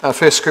Our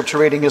first scripture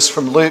reading is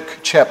from Luke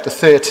chapter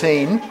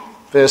 13,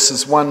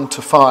 verses 1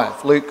 to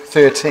 5. Luke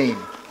 13.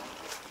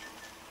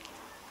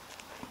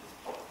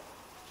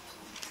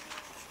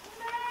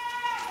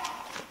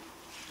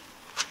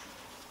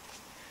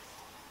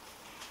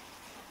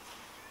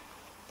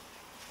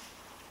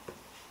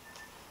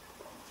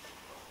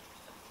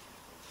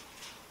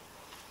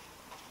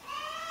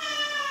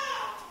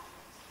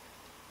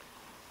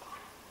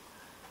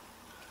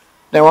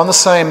 Now on the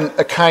same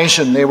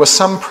occasion there were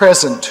some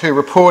present who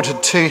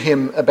reported to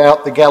him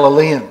about the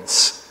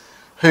Galileans,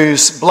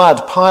 whose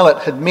blood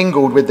Pilate had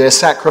mingled with their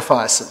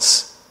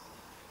sacrifices.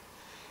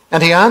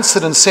 And he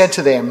answered and said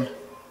to them,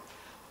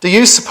 "Do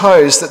you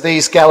suppose that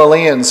these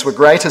Galileans were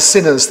greater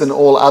sinners than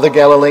all other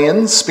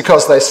Galileans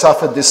because they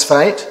suffered this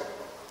fate?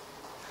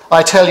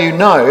 I tell you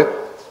no,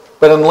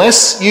 but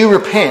unless you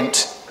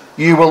repent,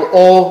 you will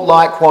all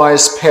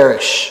likewise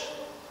perish.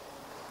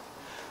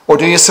 Or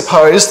do you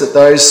suppose that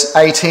those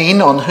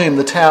 18 on whom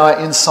the tower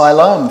in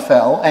Siloam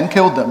fell and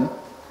killed them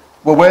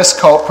were worse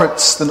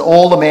culprits than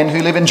all the men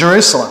who live in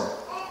Jerusalem?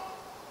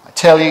 I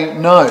tell you,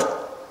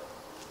 no.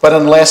 But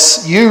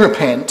unless you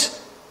repent,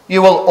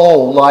 you will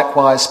all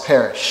likewise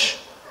perish."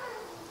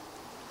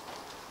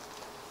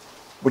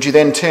 Would you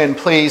then turn,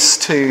 please,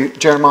 to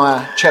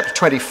Jeremiah chapter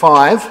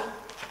 25.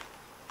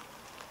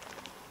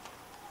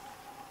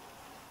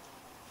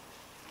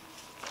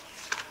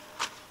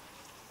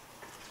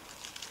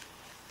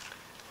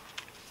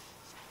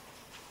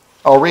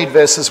 I'll read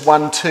verses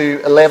 1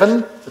 to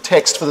 11. The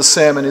text for the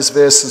sermon is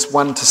verses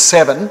 1 to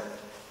 7,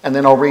 and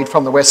then I'll read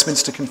from the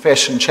Westminster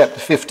Confession, chapter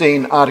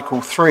 15, article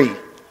 3.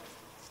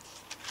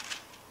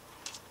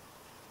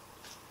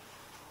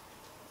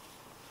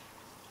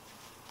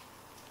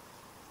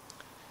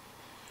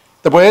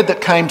 The word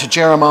that came to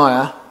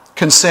Jeremiah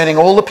concerning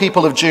all the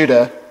people of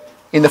Judah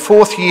in the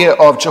 4th year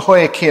of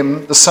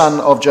Jehoiakim, the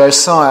son of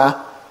Josiah,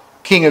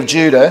 king of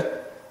Judah,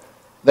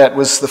 that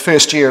was the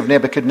 1st year of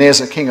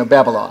Nebuchadnezzar, king of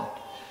Babylon,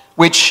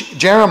 which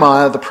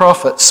Jeremiah the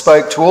prophet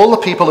spoke to all the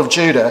people of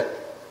Judah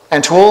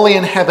and to all the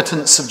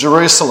inhabitants of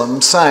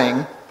Jerusalem,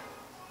 saying,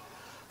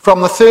 "From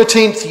the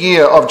 13th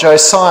year of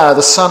Josiah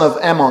the son of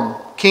Ammon,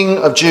 king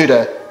of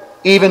Judah,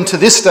 even to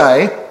this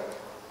day,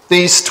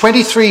 these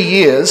 23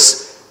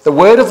 years, the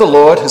word of the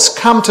Lord has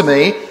come to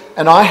me,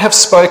 and I have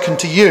spoken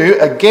to you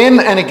again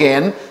and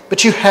again,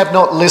 but you have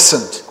not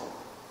listened.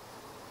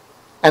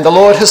 And the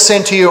Lord has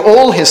sent to you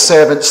all his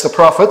servants, the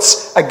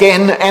prophets,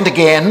 again and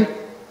again,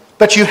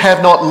 but you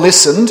have not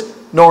listened,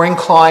 nor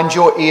inclined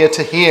your ear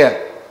to hear,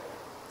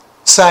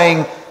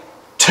 saying,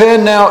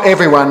 Turn now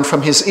everyone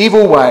from his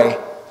evil way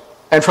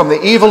and from the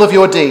evil of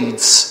your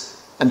deeds,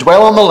 and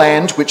dwell on the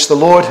land which the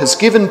Lord has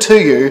given to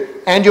you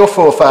and your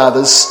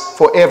forefathers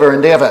for ever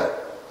and ever.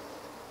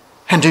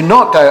 And do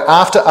not go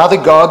after other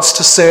gods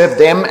to serve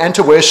them and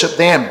to worship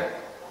them.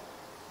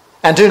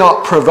 And do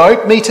not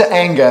provoke me to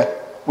anger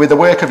with the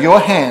work of your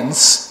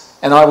hands,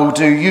 and I will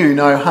do you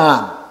no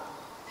harm.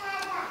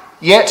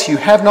 Yet you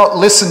have not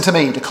listened to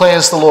me,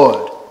 declares the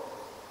Lord,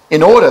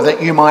 in order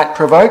that you might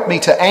provoke me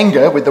to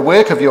anger with the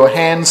work of your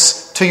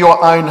hands to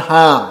your own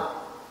harm.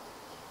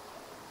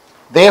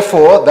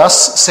 Therefore,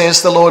 thus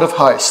says the Lord of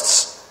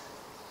hosts,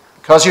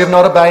 because you have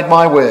not obeyed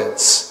my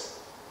words,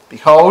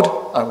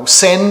 behold, I will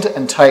send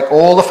and take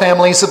all the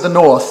families of the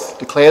north,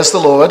 declares the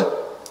Lord,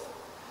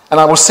 and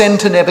I will send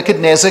to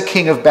Nebuchadnezzar,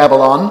 king of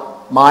Babylon,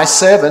 my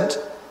servant,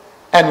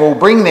 and will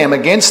bring them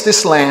against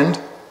this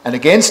land and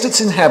against its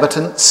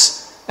inhabitants,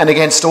 and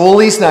against all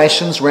these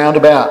nations round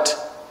about.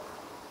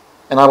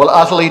 And I will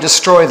utterly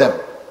destroy them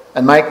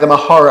and make them a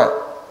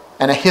horror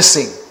and a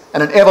hissing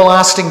and an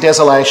everlasting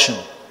desolation.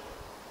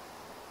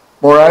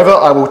 Moreover,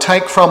 I will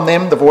take from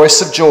them the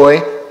voice of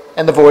joy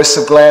and the voice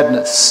of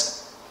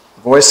gladness,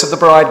 the voice of the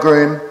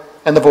bridegroom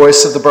and the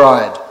voice of the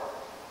bride,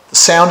 the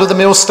sound of the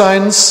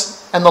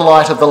millstones and the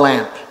light of the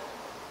lamp.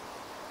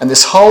 And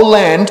this whole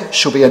land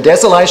shall be a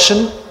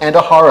desolation and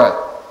a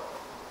horror.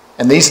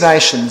 And these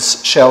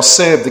nations shall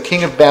serve the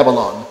king of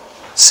Babylon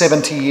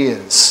 70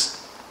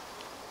 years.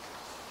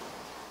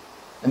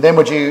 And then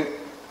would you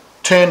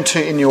turn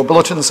to, in your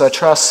bulletins, I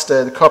trust,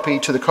 the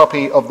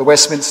copy of the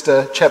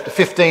Westminster, chapter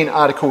 15,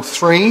 article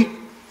 3.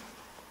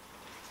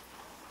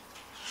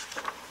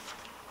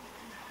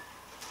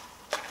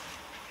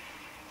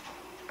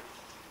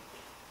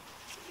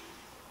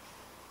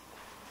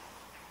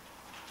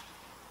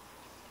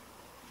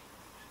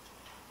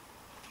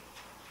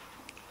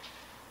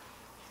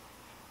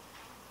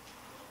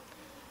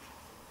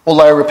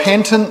 Although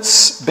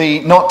repentance be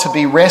not to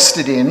be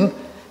rested in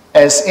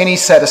as any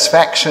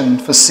satisfaction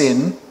for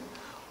sin,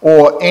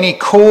 or any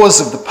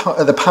cause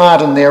of the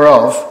pardon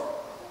thereof,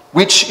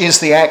 which is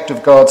the act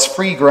of God's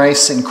free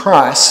grace in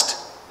Christ,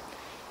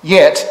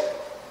 yet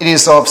it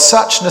is of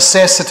such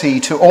necessity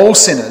to all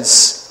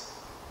sinners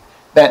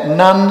that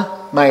none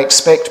may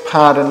expect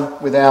pardon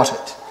without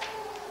it.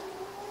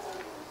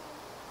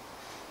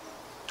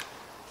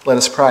 Let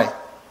us pray.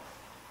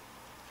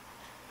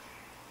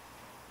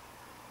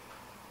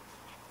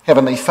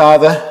 Heavenly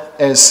Father,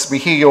 as we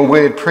hear your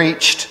word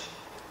preached,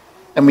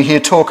 and we hear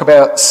talk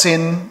about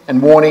sin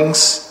and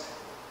warnings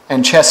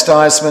and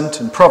chastisement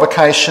and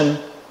provocation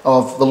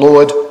of the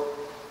Lord.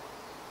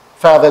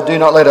 Father, do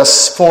not let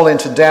us fall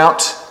into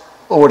doubt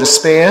or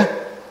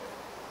despair,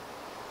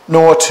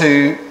 nor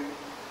to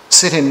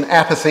sit in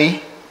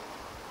apathy,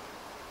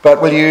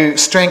 but will you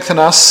strengthen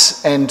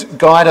us and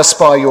guide us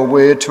by your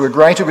word to a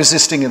greater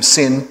resisting of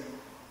sin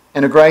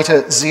and a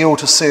greater zeal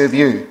to serve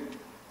you.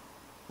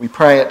 We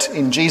pray it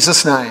in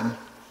Jesus' name.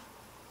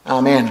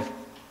 Amen.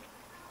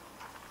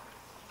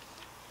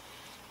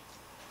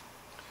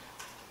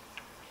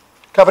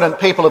 Covenant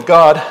people of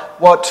God,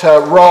 what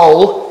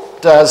role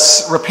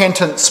does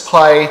repentance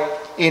play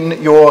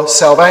in your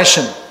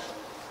salvation?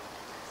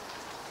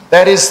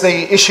 That is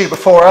the issue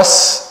before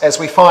us as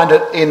we find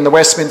it in the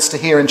Westminster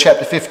here in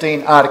chapter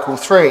 15, Article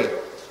 3.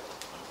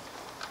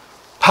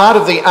 Part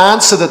of the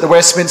answer that the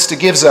Westminster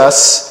gives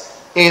us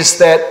is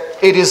that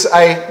it is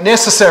a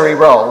necessary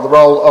role, the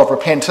role of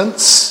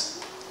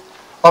repentance,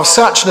 of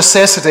such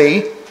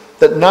necessity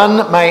that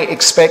none may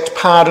expect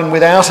pardon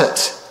without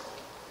it.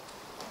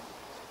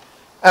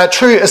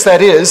 True as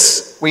that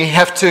is, we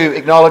have to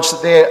acknowledge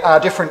that there are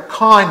different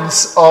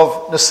kinds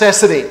of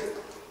necessity.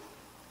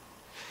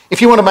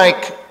 If you want to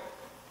make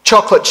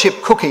chocolate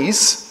chip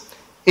cookies,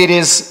 it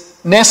is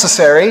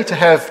necessary to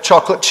have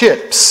chocolate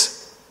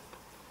chips.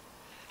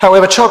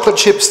 However, chocolate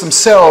chips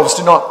themselves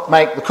do not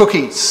make the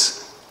cookies.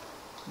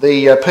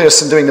 The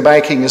person doing the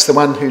baking is the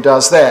one who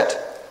does that.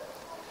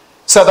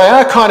 So they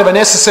are kind of a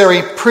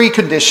necessary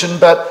precondition,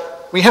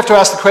 but we have to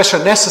ask the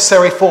question,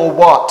 necessary for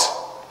what?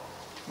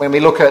 When we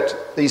look at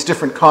these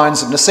different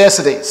kinds of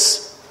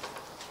necessities.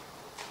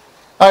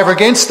 Over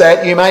against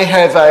that, you may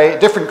have a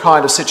different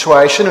kind of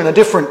situation and a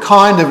different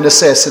kind of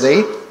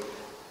necessity.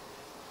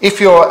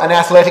 If you're an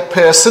athletic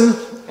person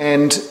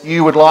and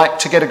you would like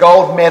to get a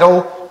gold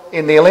medal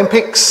in the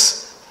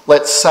Olympics,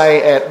 let's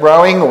say at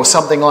rowing or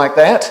something like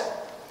that,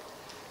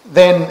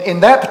 then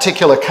in that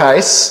particular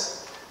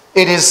case,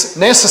 it is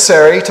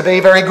necessary to be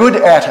very good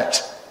at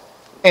it.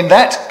 In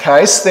that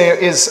case, there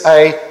is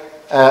a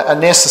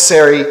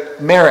necessary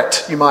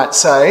merit, you might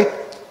say,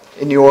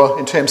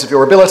 in terms of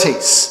your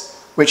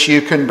abilities, which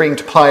you can bring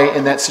to play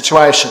in that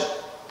situation.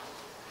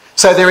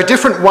 So there are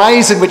different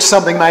ways in which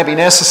something may be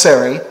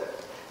necessary,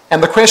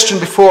 and the question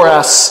before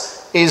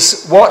us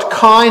is, what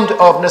kind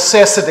of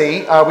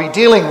necessity are we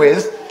dealing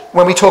with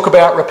when we talk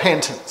about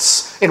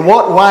repentance? In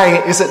what way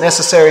is it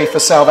necessary for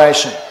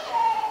salvation?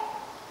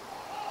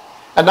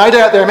 And no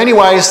doubt there are many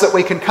ways that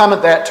we can come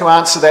at that to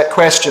answer that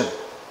question.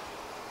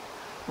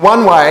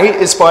 One way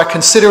is by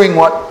considering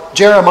what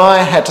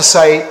Jeremiah had to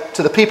say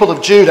to the people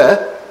of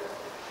Judah,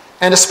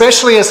 and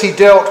especially as he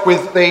dealt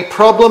with the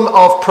problem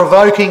of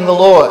provoking the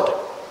Lord.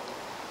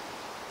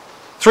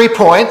 3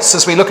 points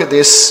as we look at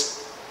this.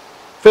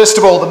 First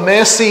of all, the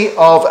mercy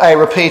of a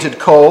repeated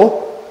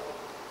call.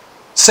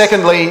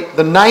 Secondly,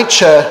 the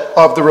nature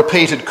of the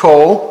repeated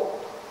call.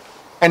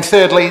 And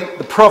thirdly,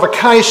 the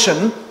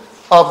provocation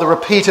of the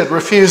repeated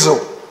refusal.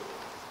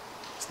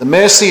 It's the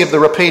mercy of the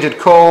repeated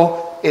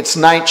call, its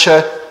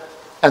nature,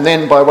 and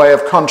then by way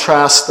of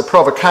contrast, the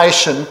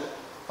provocation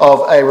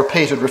of a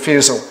repeated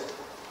refusal.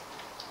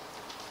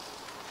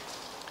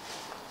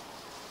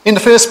 In the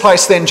first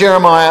place then,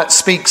 Jeremiah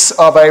speaks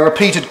of a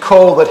repeated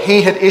call that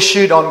he had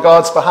issued on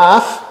God's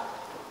behalf,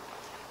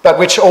 but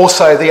which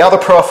also the other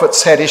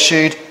prophets had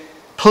issued,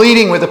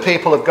 pleading with the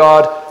people of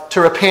God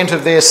to repent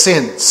of their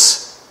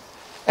sins.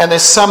 And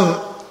there's some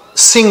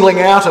singling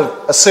out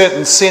of a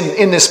certain sin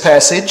in this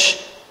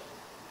passage.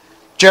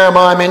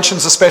 Jeremiah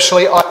mentions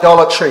especially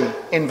idolatry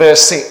in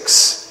verse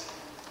 6,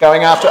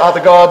 going after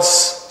other gods,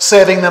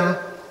 serving them,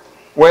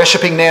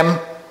 worshipping them.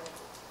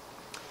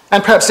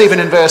 And perhaps even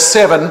in verse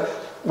 7,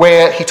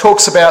 where he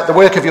talks about the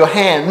work of your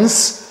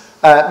hands,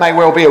 may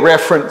well be a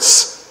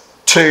reference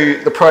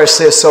to the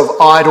process of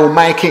idol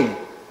making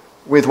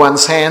with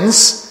one's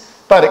hands,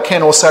 but it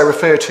can also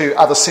refer to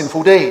other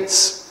sinful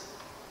deeds.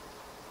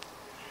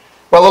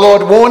 Well, the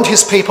Lord warned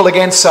his people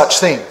against such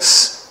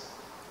things.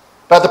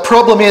 But the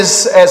problem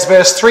is, as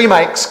verse 3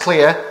 makes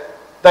clear,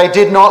 they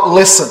did not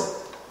listen.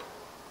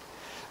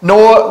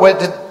 Nor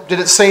did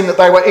it seem that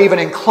they were even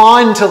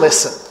inclined to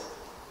listen.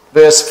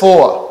 Verse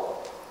 4.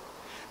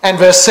 And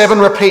verse 7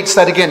 repeats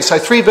that again. So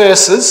 3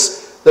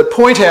 verses that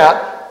point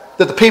out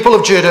that the people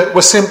of Judah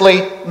were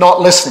simply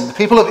not listening. The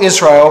people of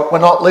Israel were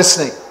not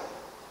listening.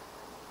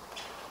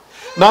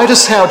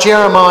 Notice how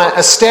Jeremiah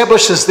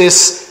establishes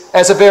this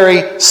as a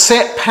very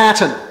set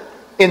pattern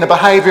in the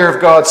behaviour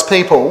of God's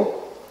people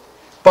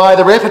by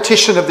the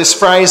repetition of this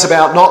phrase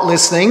about not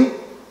listening,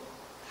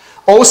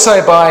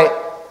 also by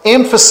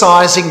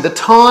emphasising the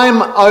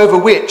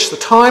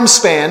time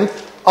span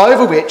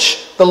over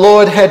which the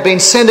Lord had been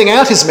sending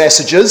out his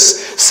messages,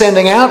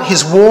 sending out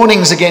his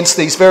warnings against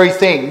these very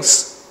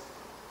things.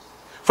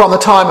 From the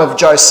time of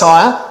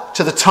Josiah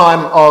to the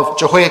time of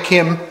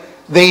Jehoiakim,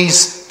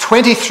 these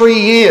 23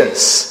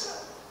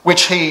 years,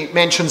 which he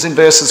mentions in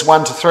verses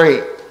 1 to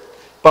 3,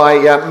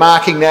 by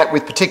marking that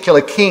with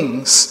particular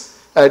kings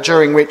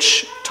during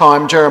which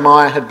time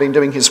Jeremiah had been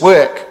doing his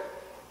work.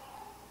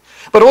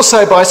 but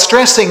also by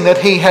stressing that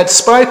he had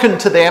spoken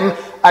to them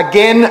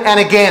again and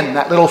again,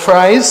 that little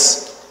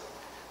phrase,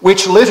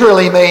 which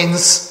literally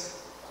means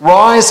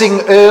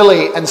rising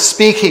early and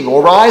speaking,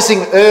 or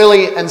rising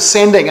early and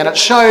sending. And it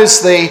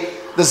shows the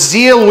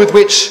zeal with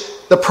which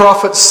the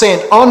prophet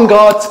sent on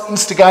God's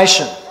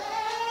instigation,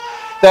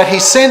 that he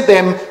sent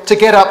them to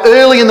get up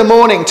early in the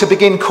morning to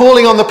begin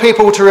calling on the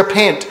people to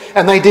repent.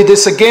 And they did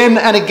this again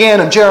and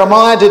again, and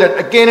Jeremiah did it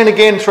again and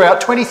again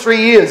throughout 23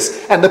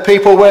 years, and the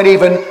people weren't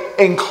even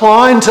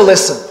inclined to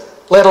listen,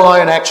 let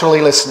alone actually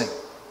listening.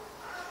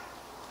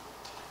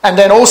 And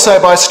then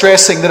also by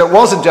stressing that it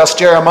wasn't just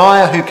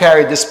Jeremiah who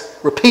carried this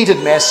repeated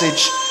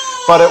message,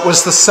 but it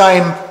was the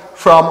same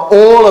from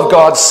all of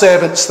God's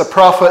servants, the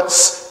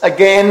prophets,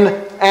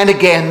 again and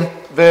again.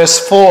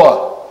 Verse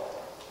 4.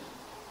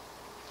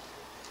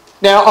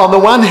 Now, on the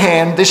one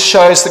hand, this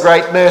shows the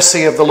great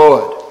mercy of the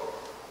Lord.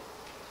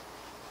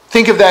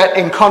 Think of that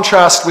in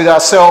contrast with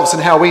ourselves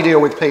and how we deal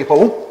with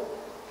people.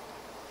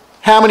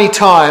 How many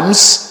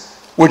times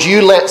would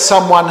you let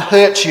someone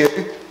hurt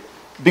you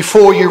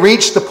before you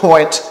reach the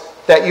point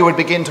that you would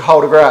begin to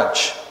hold a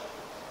grudge?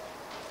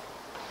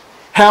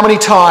 How many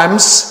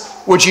times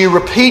would you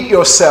repeat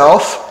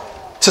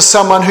yourself to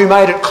someone who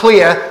made it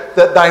clear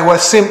that they were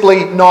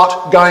simply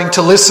not going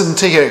to listen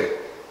to you,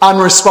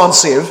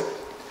 unresponsive,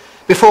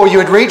 before you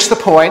would reach the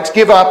point,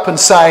 give up and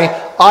say,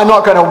 I'm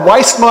not going to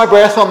waste my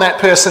breath on that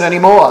person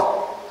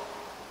anymore?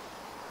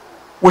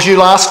 Would you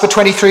last for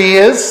 23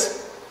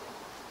 years?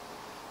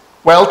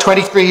 Well,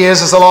 23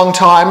 years is a long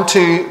time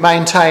to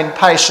maintain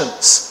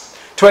patience.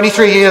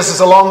 23 years is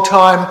a long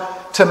time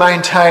to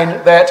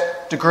maintain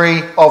that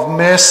degree of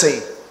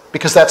mercy,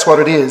 because that's what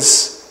it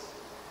is.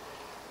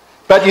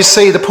 But you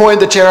see, the point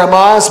that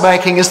Jeremiah is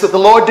making is that the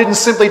Lord didn't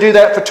simply do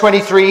that for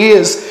 23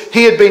 years.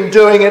 He had been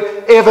doing it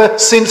ever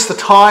since the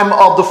time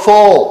of the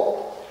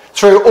fall,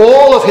 through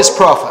all of his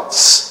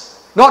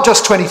prophets, not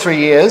just 23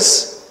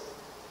 years.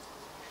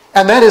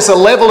 And that is a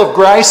level of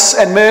grace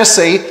and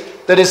mercy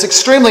that is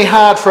extremely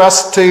hard for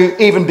us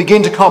to even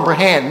begin to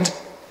comprehend,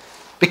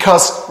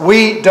 because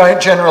we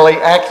don't generally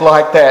act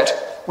like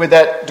that with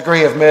that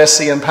degree of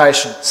mercy and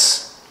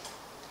patience.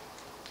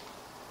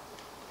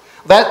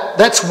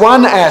 That's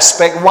one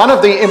aspect, one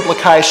of the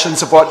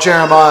implications of what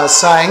Jeremiah is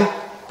saying,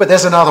 but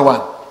there's another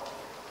one.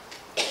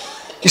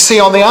 You see,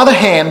 on the other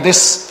hand,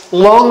 this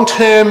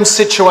long-term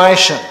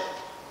situation,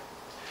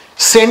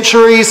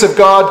 centuries of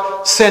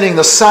God sending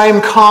the same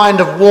kind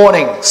of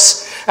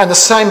warnings and the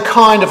same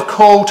kind of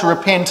call to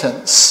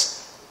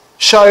repentance,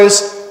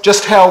 shows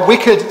just how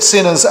wicked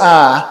sinners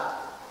are,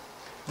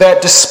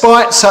 that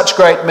despite such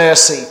great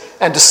mercy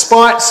and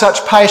despite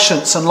such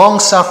patience and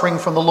long-suffering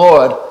from the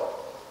Lord,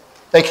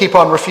 they keep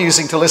on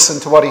refusing to listen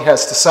to what he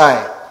has to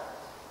say.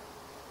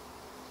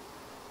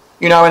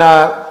 You know, in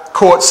our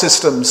court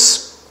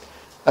systems,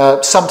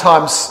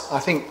 sometimes, I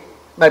think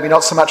maybe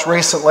not so much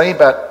recently,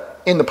 but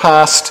in the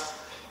past,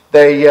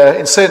 they,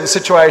 in certain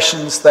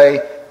situations,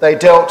 they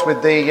dealt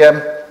with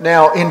the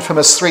now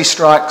infamous 3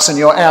 strikes and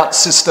you're out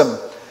system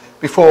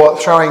before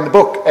throwing the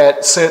book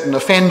at certain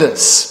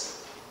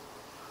offenders.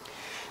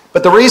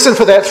 But the reason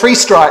for that 3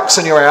 strikes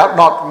and you're out,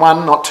 not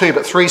 1, not 2,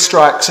 but 3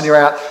 strikes and you're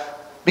out,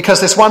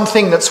 because there's one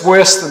thing that's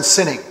worse than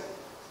sinning,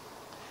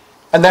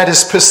 and that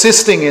is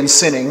persisting in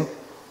sinning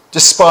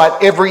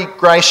despite every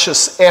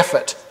gracious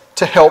effort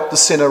to help the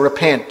sinner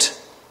repent.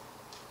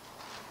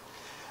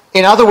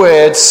 In other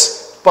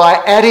words, by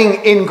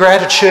adding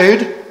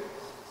ingratitude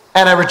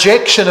and a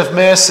rejection of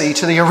mercy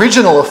to the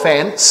original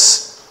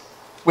offence,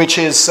 which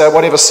is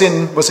whatever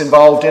sin was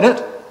involved in it,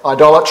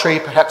 idolatry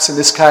perhaps in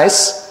this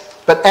case,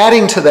 but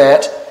adding to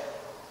that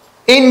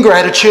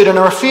ingratitude and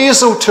a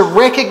refusal to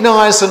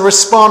recognise and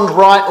respond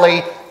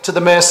rightly to the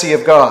mercy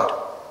of God.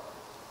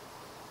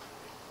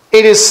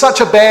 It is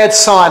such a bad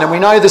sign, and we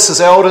know this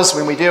as elders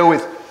when we deal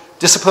with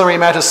disciplinary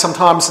matters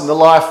sometimes in the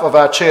life of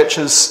our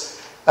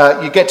churches.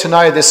 You get to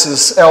know this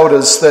as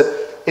elders,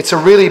 that it's a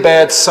really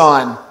bad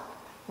sign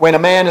when a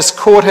man is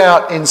caught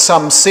out in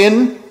some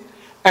sin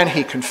and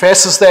he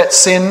confesses that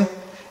sin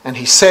and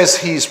he says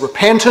he's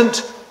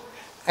repentant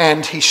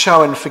and he's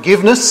shown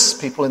forgiveness.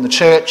 People in the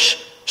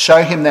church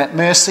show him that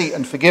mercy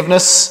and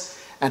forgiveness,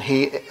 and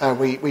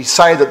we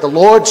say that the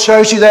Lord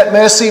shows you that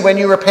mercy when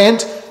you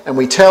repent, and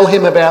we tell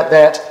him about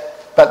that.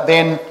 But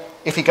then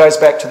if he goes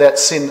back to that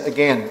sin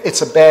again,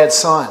 it's a bad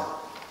sign.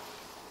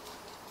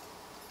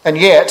 And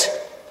yet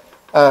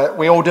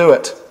we all do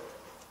it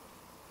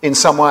in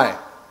some way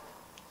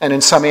and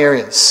in some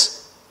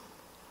areas.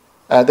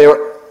 There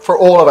are, for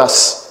all of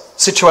us,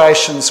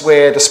 situations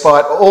where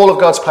despite all of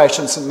God's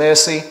patience and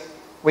mercy,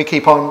 we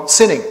keep on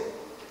sinning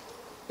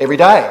every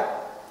day.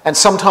 And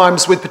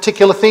sometimes with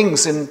particular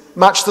things in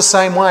much the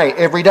same way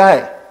every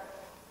day.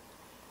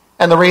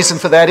 And the reason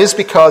for that is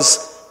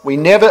because we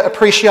never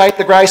appreciate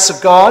the grace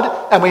of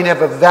God and we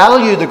never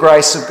value the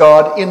grace of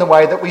God in the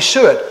way that we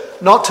should,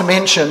 not to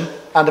mention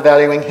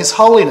undervaluing his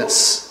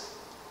holiness.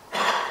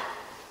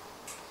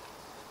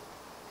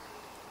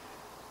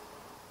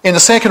 In the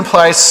second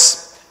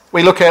place,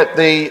 we look at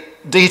the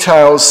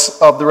details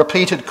of the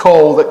repeated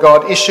call that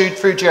God issued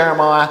through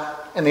Jeremiah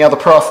and the other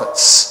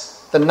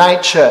prophets, the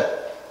nature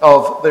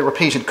of the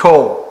repeated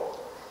call.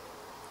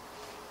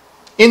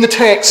 In the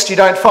text, you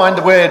don't find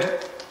the word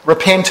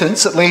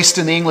repentance, at least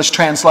in the English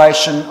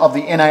translation of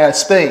the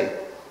NASB.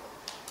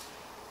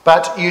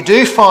 But you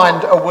do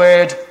find a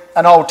word,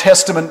 an Old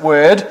Testament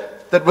word,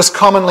 that was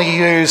commonly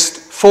used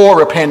for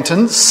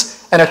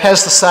repentance, and it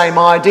has the same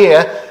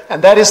idea,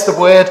 and that is the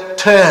word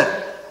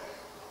turn.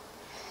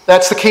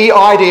 That's the key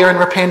idea in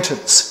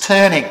repentance,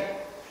 turning.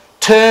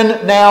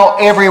 Turn now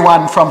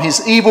everyone from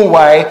his evil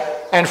way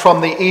and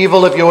from the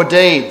evil of your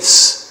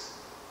deeds.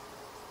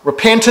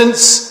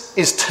 Repentance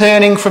is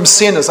turning from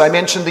sin, as I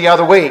mentioned the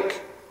other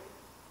week,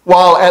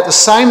 while at the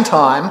same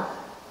time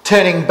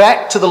turning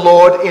back to the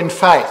Lord in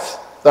faith.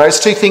 Those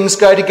two things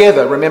go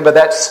together. Remember,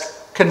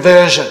 that's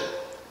conversion.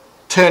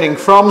 Turning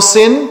from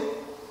sin,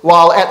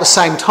 while at the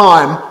same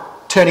time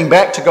turning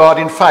back to God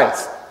in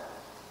faith.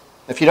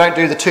 If you don't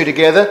do the two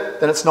together,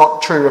 then it's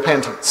not true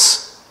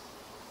repentance.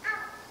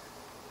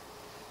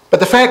 But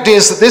the fact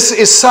is that this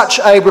is such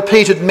a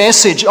repeated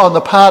message on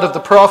the part of the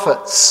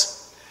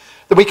prophets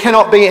that we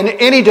cannot be in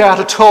any doubt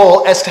at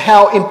all as to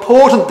how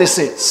important this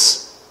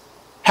is.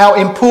 How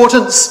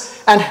important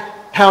and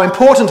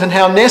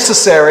how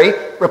necessary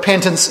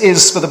repentance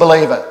is for the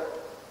believer.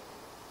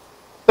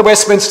 The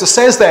Westminster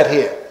says that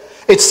here.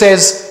 It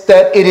says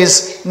that it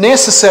is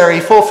necessary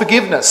for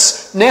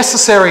forgiveness,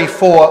 necessary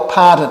for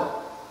pardon.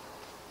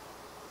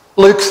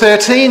 Luke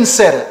 13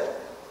 said it.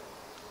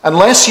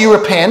 Unless you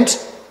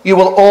repent, you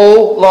will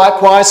all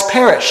likewise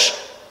perish.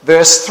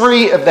 Verse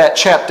 3 of that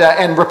chapter,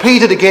 and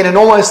repeated again in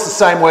almost the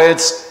same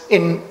words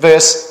in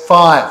verse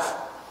 5.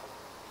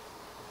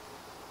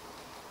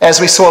 As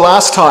we saw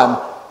last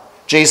time,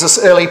 Jesus'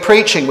 early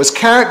preaching was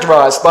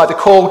characterised by the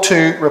call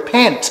to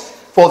repent,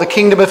 for the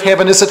kingdom of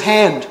heaven is at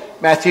hand.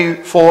 Matthew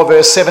 4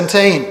 verse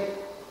 17.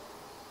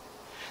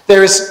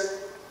 There is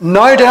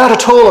no doubt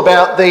at all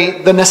about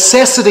the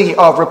necessity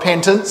of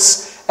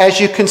repentance as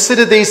you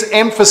consider these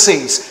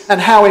emphases and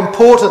how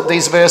important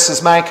these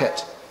verses make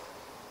it.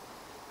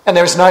 And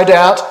there is no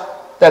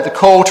doubt that the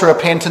call to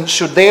repentance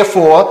should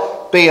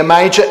therefore be a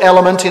major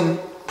element in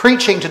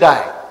preaching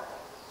today.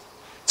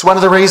 It's one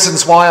of the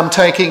reasons why I'm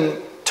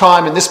taking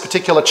time in this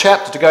particular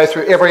chapter to go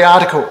through every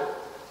article,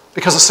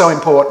 because it's so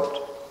important.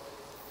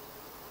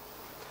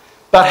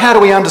 But how do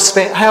we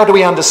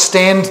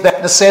understand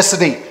that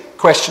necessity?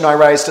 Question I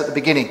raised at the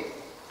beginning.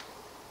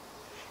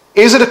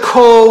 Is it a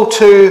call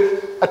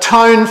to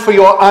atone for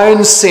your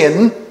own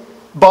sin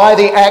by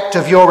the act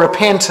of your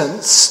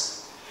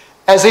repentance,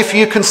 as if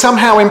you can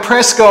somehow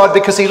impress God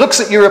because he looks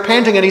at you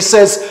repenting and he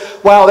says,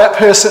 wow, that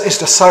person is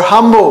just so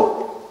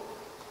humble?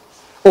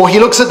 Or he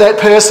looks at that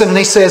person and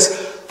he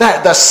says,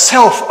 that the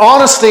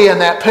self-honesty in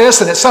that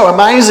person is so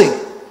amazing.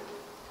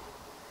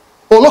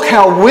 Or look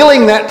how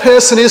willing that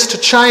person is to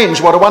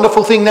change. What a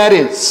wonderful thing that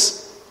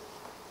is.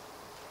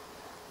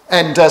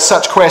 And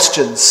such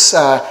questions.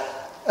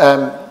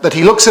 That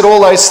he looks at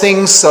all those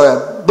things,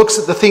 looks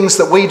at the things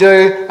that we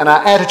do and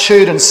our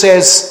attitude and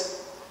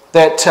says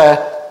that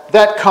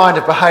that kind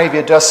of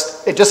behaviour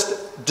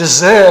just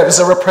deserves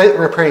a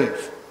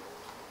reprieve.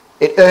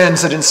 It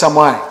earns it in some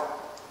way.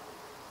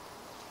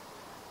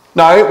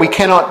 No, we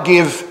cannot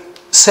give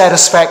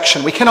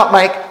satisfaction. We cannot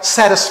make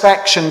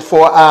satisfaction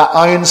for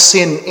our own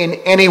sin in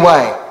any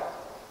way.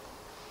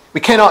 We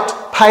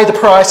cannot pay the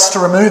price to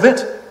remove it,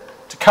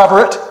 to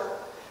cover it.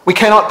 We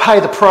cannot pay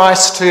the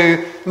price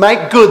to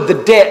make good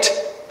the debt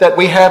that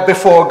we have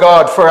before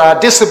God for our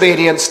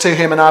disobedience to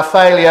him and our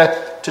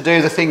failure to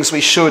do the things we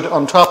should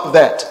on top of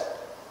that.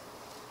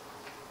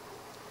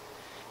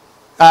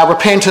 Our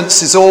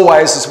repentance is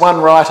always, as one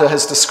writer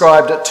has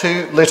described it,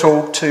 too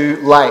little, too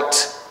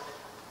late.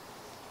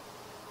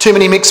 Too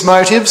many mixed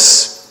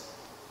motives,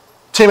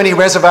 too many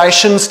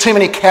reservations, too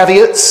many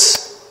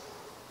caveats,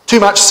 too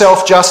much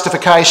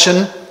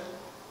self-justification,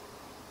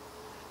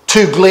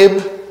 too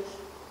glib,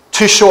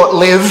 too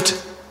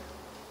short-lived.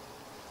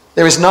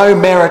 There is no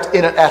merit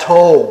in it at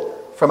all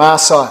from our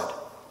side.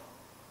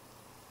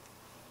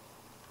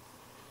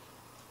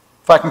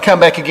 If I can come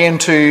back again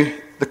to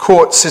the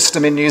court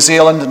system in New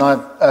Zealand, and I've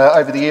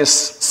over the years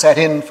sat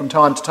in from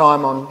time to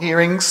time on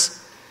hearings,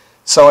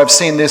 so I've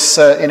seen this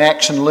in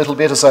action a little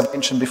bit, as I've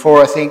mentioned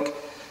before, I think.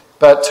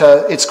 But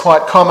it's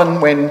quite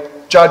common when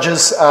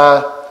judges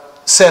are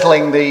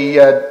settling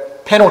the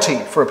penalty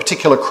for a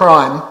particular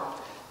crime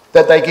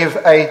that they give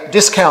a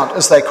discount,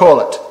 as they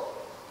call it.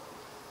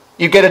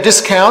 You get a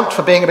discount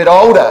for being a bit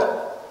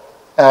older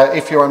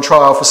if you're on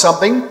trial for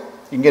something. You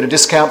can get a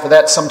discount for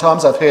that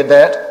sometimes, I've heard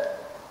that.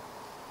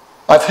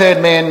 I've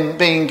heard men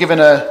being given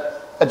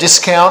a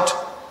discount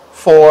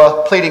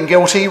for pleading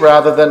guilty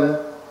rather than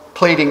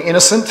pleading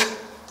innocent.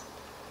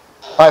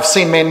 I've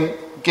seen men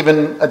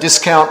given a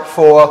discount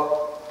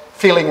for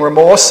feeling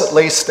remorse, at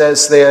least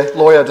as their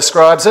lawyer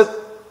describes it.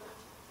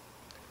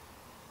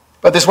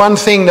 But there's one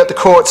thing that the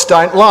courts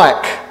don't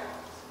like,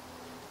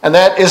 and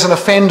that is an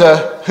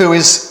offender who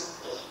is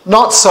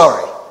not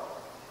sorry.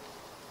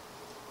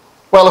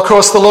 Well, of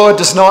course, the Lord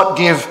does not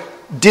give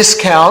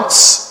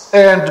discounts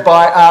earned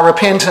by our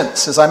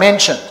repentance, as I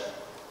mentioned.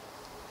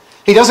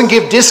 He doesn't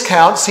give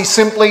discounts, he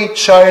simply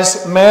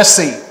shows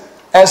mercy,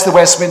 as the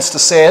Westminster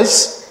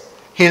says,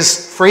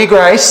 his free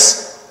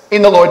grace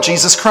in the Lord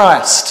Jesus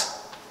Christ.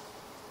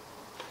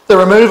 The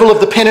removal of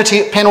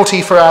the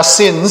penalty for our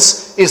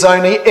sins is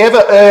only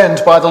ever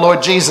earned by the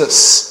Lord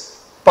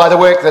Jesus, by the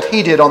work that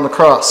he did on the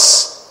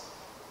cross.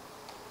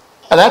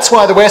 And that's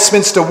why the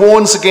Westminster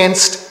warns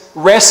against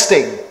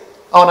resting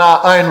on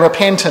our own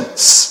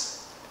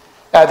repentance.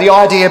 The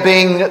idea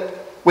being that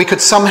we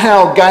could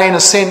somehow gain a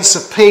sense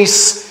of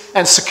peace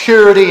and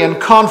security and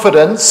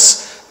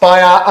confidence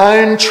by our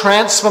own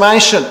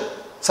transformation.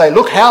 Say,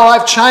 look how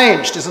I've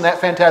changed. Isn't that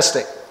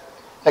fantastic?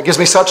 That gives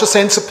me such a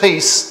sense of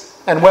peace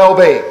and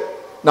well-being.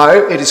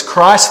 No, it is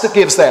Christ that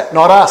gives that,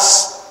 not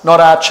us, not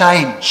our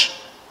change.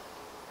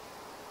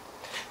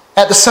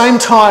 At the same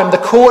time, the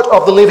court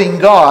of the living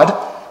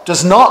God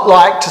does not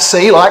like to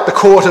see, like the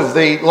court of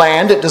the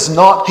land, he does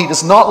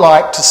not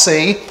like to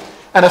see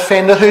an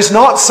offender who's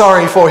not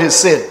sorry for his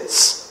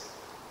sins.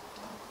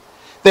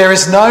 There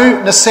is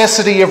no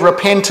necessity of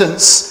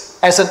repentance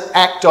as an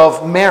act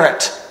of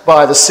merit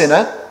by the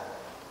sinner,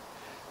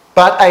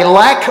 but a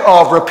lack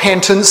of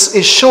repentance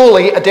is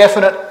surely a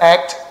definite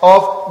act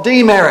of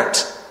demerit,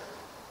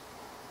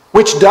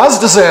 which does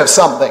deserve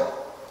something.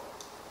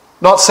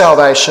 Not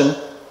salvation.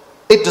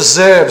 It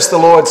deserves the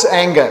Lord's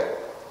anger.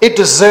 It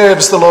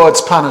deserves the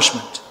Lord's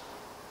punishment.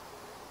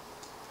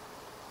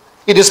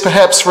 It is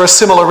perhaps for a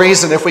similar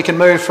reason, if we can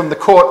move from the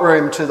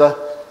courtroom to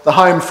the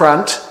home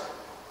front,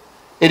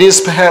 it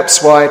is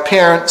perhaps why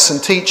parents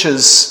and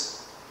teachers,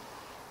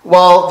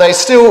 while they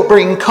still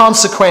bring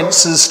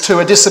consequences to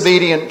a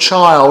disobedient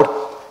child,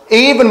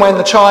 even when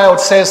the child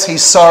says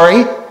he's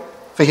sorry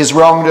for his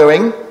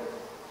wrongdoing,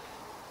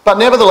 but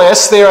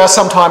nevertheless there are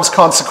sometimes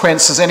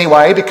consequences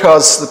anyway,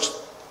 because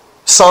the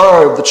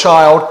sorrow of the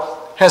child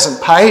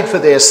hasn't paid for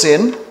their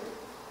sin.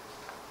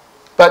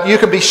 But you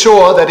can be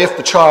sure that if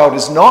the child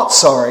is not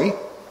sorry,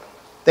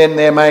 then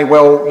you may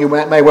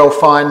well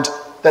find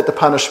that the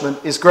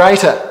punishment is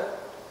greater.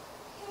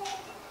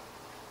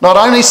 Not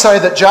only so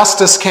that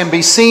justice can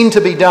be seen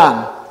to be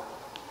done,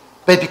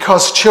 but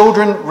because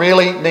children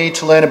really need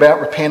to learn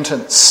about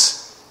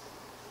repentance.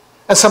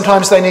 And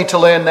sometimes they need to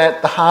learn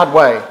that the hard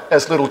way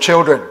as little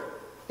children,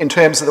 in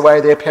terms of the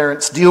way their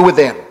parents deal with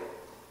them.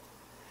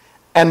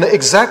 And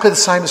exactly the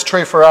same is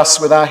true for us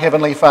with our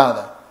Heavenly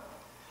Father.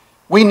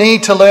 We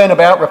need to learn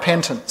about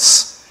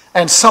repentance,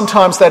 and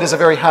sometimes that is a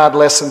very hard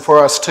lesson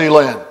for us to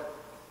learn.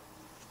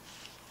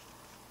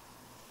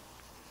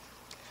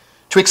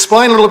 To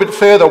explain a little bit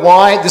further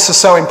why this is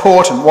so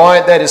important,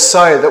 why that is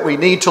so, that we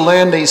need to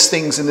learn these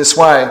things in this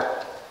way,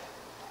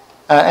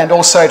 and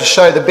also to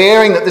show the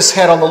bearing that this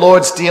had on the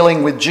Lord's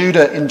dealing with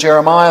Judah in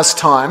Jeremiah's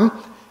time,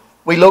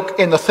 we look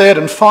in the third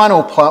and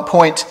final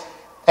point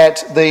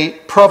at the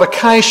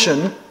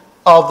provocation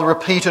of the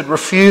repeated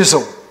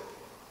refusal.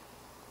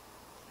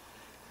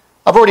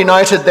 I've already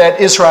noted that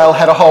Israel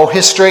had a whole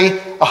history,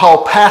 a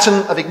whole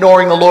pattern of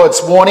ignoring the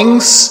Lord's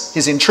warnings,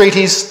 his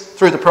entreaties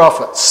through the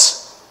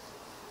prophets.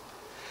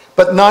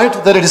 But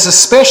note that it is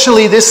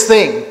especially this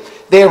thing,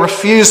 their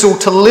refusal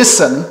to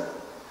listen,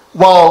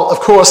 while of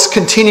course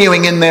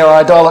continuing in their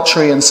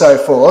idolatry and so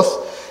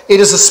forth, it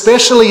is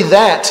especially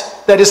that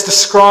is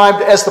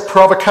described as the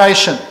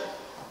provocation.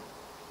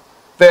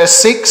 Verse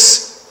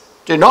 6,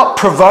 do not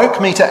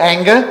provoke me to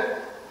anger.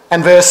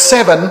 And verse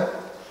 7,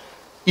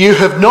 you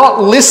have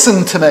not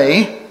listened to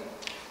me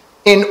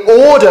in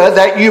order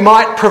that you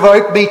might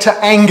provoke me to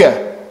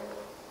anger.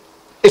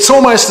 It's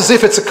almost as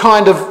if it's a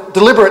kind of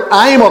deliberate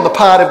aim on the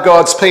part of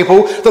God's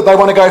people that they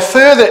want to go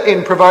further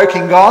in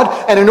provoking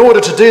God, and in order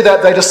to do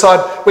that they decide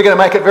we're going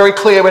to make it very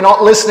clear we're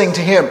not listening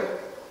to him. A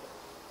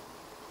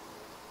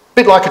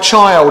bit like a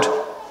child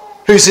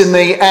who's in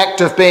the act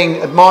of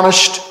being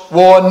admonished,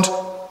 warned,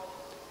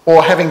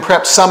 or having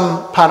perhaps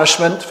some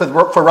punishment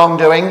for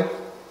wrongdoing,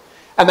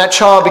 and that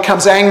child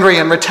becomes angry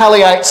and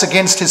retaliates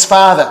against his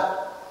father.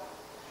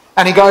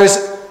 And he goes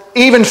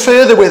even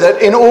further with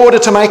it in order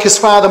to make his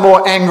father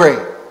more angry.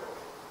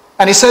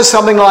 And he says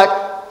something like,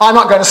 I'm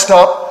not going to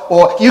stop,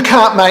 or you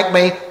can't make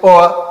me,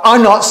 or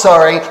I'm not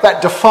sorry.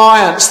 That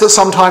defiance that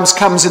sometimes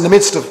comes in the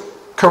midst of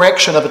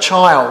correction of a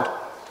child,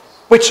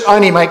 which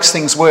only makes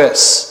things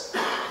worse.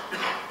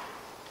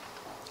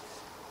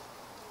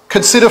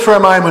 Consider for a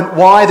moment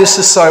why this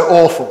is so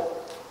awful.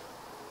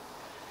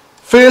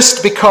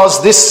 First,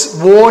 because this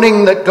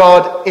warning that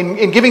God,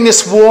 in giving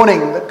this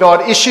warning that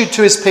God issued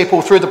to his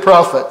people through the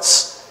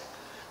prophets,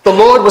 the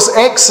Lord was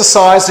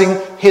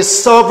exercising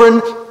his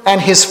sovereign and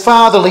his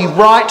fatherly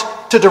right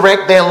to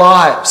direct their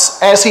lives,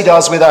 as he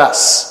does with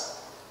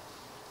us.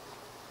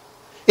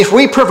 If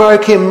we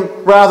provoke him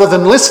rather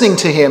than listening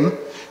to him,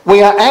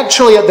 we are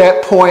actually at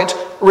that point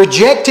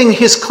rejecting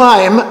his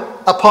claim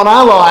upon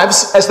our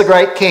lives as the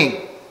great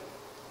king.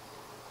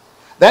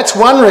 That's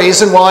one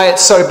reason why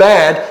it's so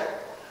bad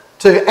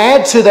to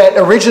add to that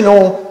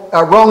original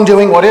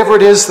wrongdoing, whatever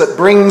it is that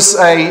brings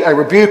a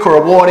rebuke or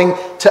a warning,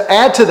 to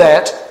add to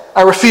that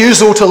a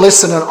refusal to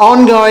listen, an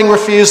ongoing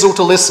refusal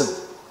to listen.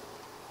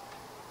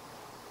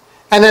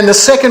 And then the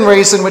second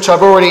reason, which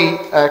I've already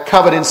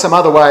covered in some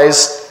other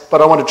ways,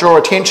 but I want to draw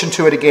attention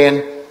to it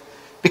again,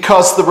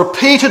 because the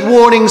repeated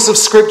warnings of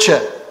Scripture,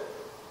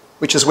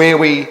 which is where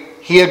we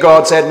hear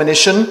God's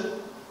admonition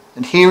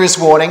and hear his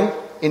warning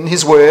in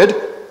his word,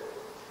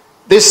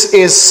 this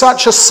is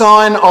such a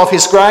sign of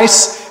his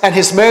grace and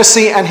his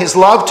mercy and his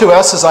love to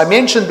us, as I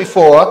mentioned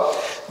before,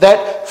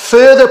 that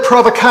further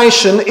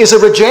provocation is a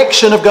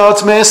rejection of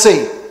God's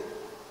mercy.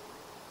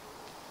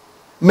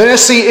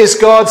 Mercy is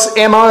God's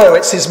MO,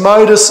 it's his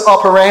modus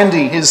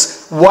operandi,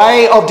 his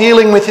way of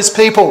dealing with his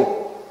people.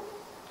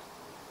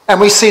 And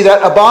we see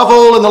that above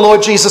all in the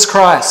Lord Jesus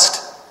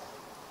Christ.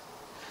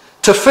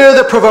 To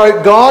further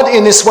provoke God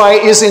in this way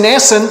is in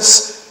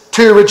essence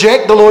to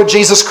reject the Lord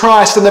Jesus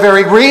Christ and the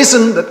very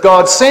reason that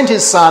God sent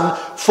his Son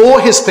for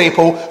his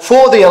people,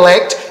 for the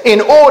elect, in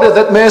order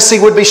that mercy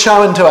would be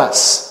shown to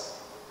us.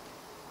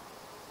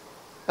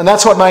 And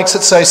that's what makes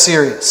it so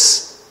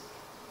serious.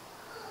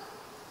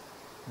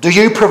 Do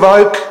you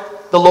provoke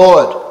the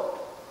Lord?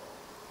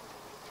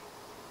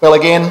 Well,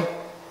 again,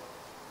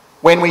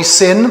 when we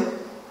sin,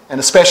 and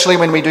especially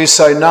when we do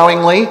so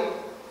knowingly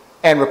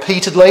and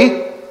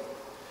repeatedly,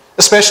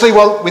 especially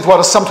with what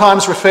is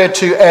sometimes referred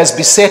to as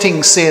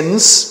besetting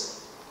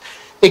sins,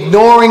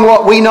 ignoring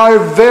what we know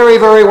very,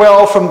 very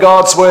well from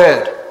God's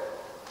word,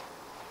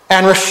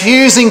 and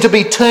refusing to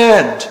be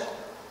turned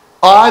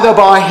either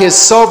by his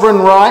sovereign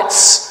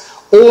rights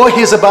or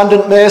his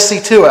abundant mercy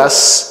to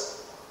us,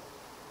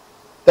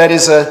 that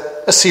is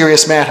a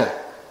serious matter.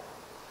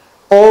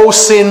 All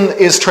sin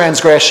is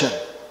transgression,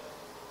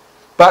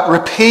 but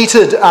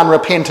repeated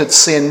unrepentant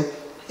sin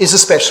is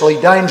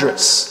especially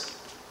dangerous.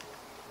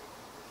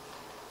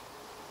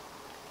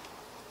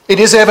 It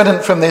is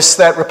evident from this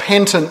that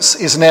repentance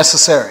is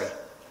necessary.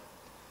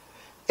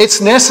 It's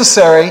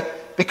necessary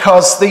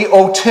because the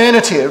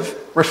alternative,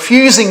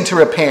 refusing to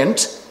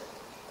repent,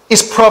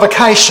 is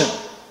provocation.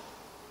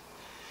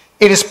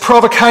 It is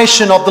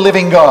provocation of the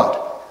living God.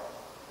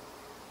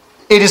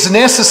 It is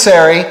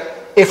necessary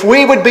if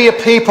we would be a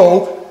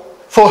people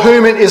for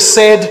whom it is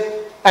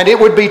said, and it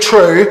would be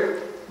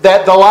true,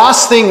 that the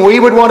last thing we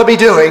would want to be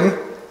doing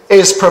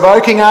is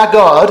provoking our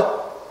God.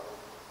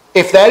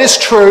 If that is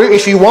true,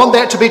 if you want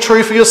that to be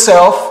true for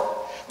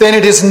yourself, then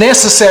it is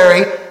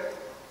necessary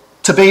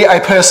to be a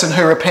person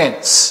who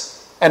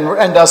repents and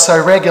does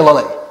so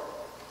regularly.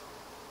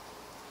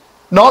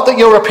 Not that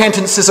your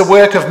repentance is a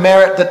work of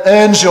merit that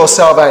earns your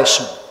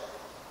salvation,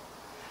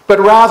 but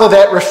rather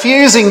that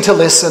refusing to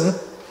listen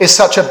is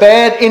such a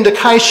bad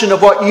indication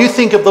of what you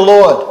think of the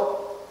Lord.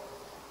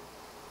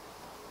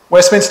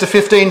 Westminster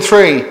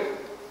 15:3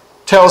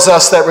 tells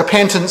us that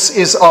repentance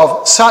is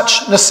of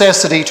such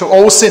necessity to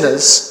all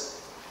sinners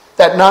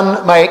that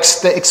none may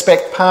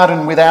expect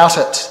pardon without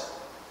it.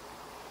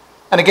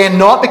 And again,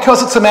 not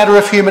because it's a matter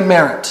of human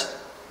merit,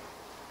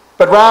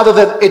 but rather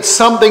that it's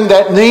something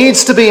that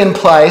needs to be in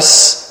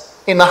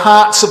place in the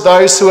hearts of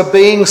those who are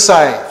being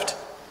saved.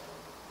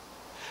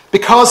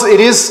 Because it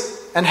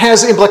is and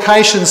has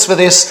implications for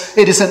this,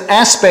 it is an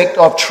aspect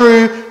of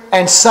true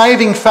and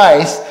saving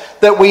faith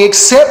that we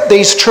accept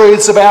these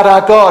truths about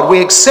our God.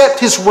 We accept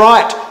his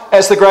right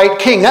as the great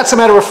King. That's a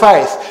matter of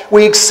faith.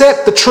 We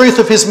accept the truth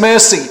of his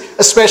mercy,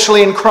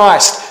 especially in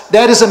Christ.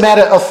 That is a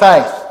matter of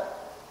faith.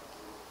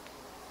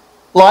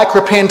 Like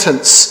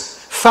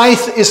repentance,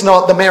 faith is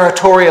not the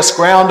meritorious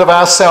ground of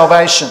our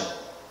salvation.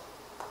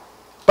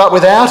 But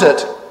without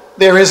it,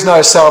 there is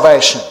no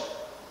salvation.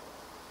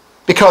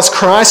 Because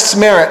Christ's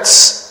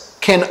merits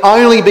can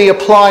only be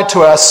applied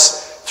to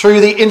us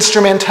through the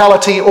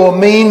instrumentality or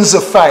means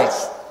of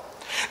faith.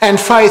 And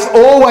faith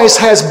always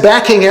has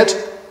backing it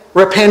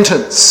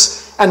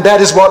repentance. And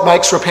that is what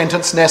makes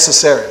repentance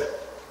necessary.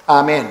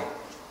 Amen.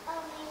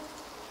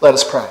 Let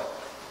us pray.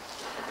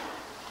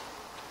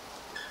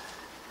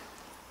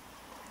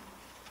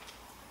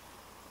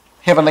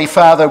 Heavenly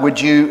Father, would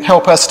you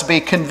help us to be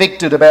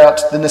convicted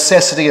about the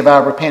necessity of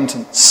our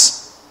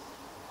repentance,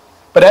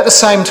 but at the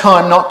same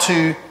time not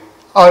to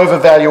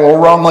overvalue or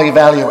wrongly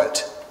value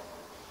it,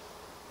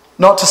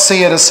 not to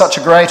see it as such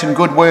a great and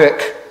good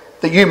work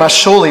that you must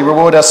surely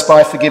reward us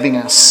by forgiving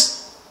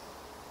us.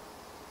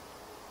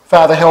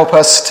 Father, help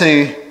us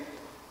to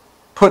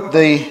put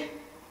the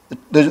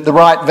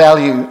right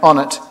value on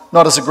it,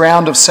 not as a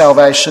ground of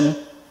salvation,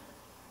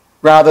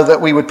 rather that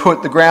we would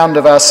put the ground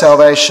of our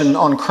salvation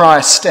on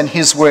Christ and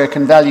his work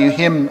and value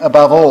him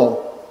above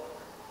all.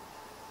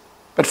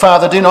 But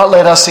Father, do not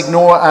let us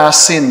ignore our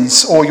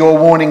sins or your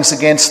warnings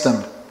against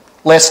them,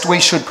 lest we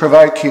should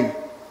provoke you.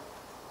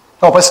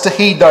 Help us to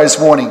heed those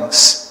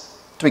warnings,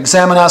 to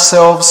examine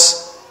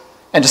ourselves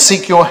and to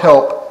seek your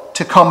help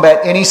to combat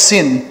any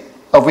sin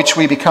of which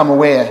we become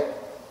aware.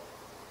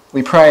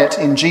 We pray it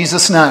in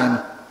Jesus' name.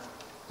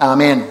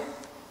 Amen.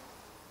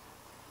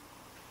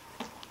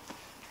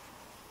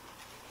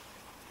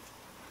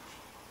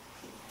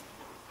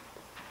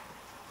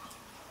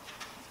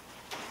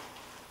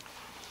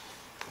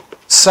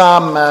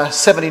 Psalm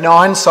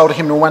 79, Psalter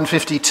Hymnal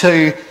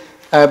 152.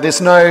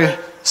 There's no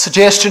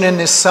suggestion in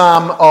this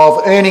psalm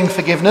of earning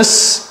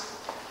forgiveness.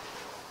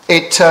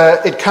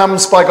 It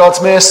comes by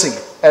God's mercy,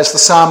 as the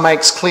psalm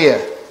makes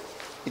clear.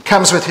 It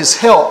comes with his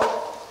help,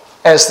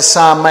 as the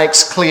psalm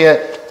makes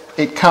clear.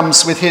 It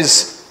comes with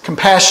his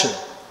compassion.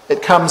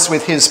 It comes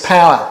with his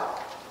power.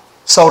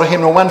 Psalter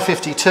Hymnal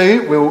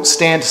 152, we'll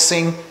stand to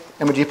sing,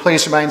 and would you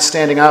please remain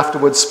standing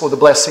afterwards for the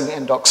blessing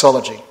and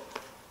doxology.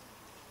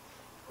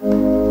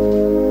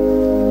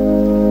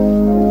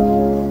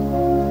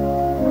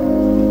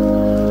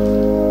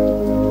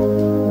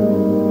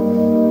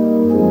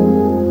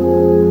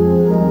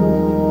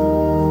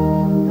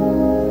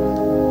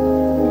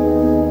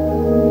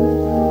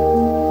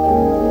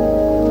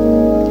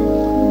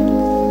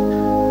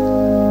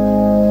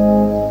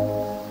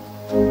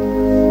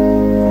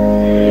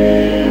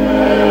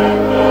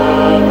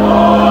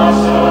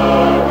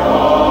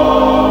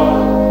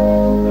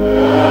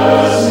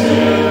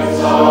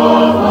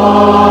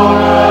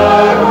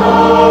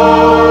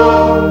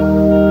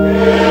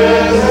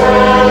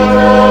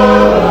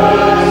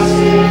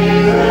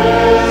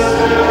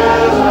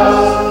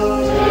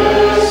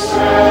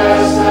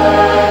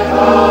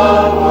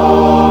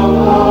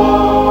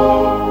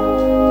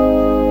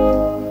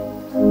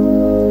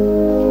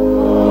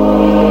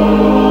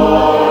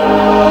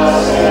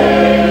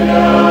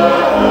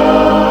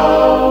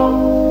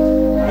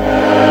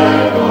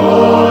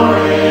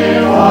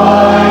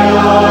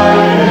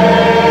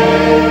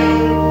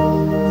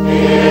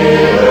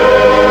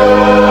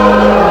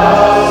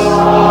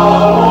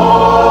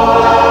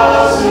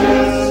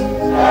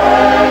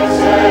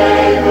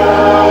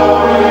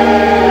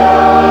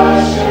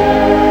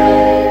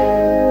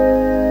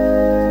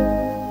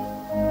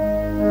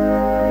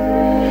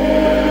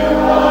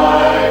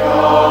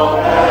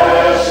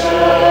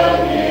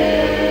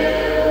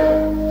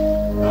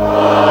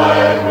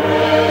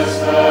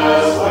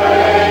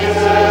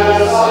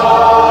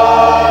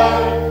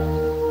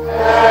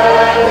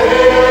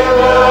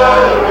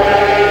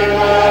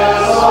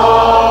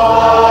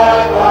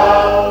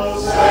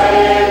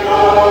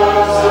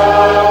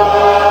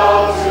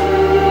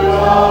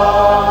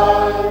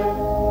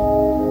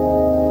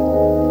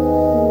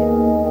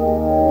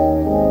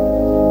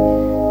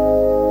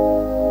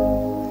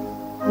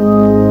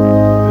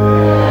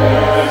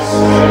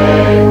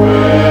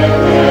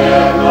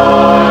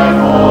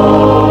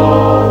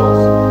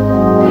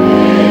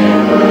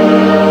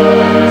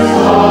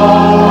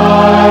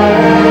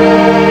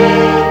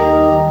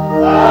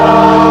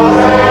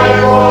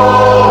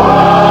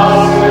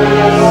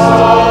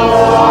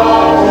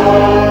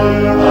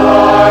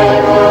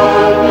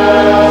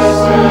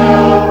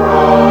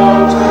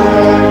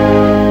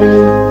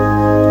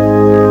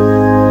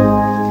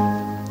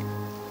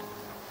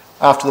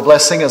 After the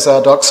blessing, as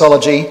our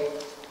doxology,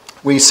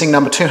 we sing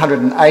number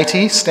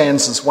 280,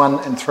 stanzas 1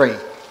 and 3.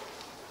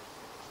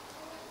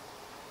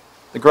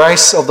 The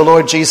grace of the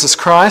Lord Jesus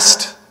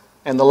Christ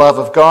and the love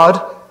of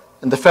God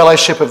and the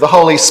fellowship of the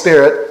Holy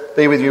Spirit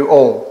be with you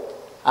all.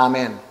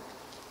 Amen.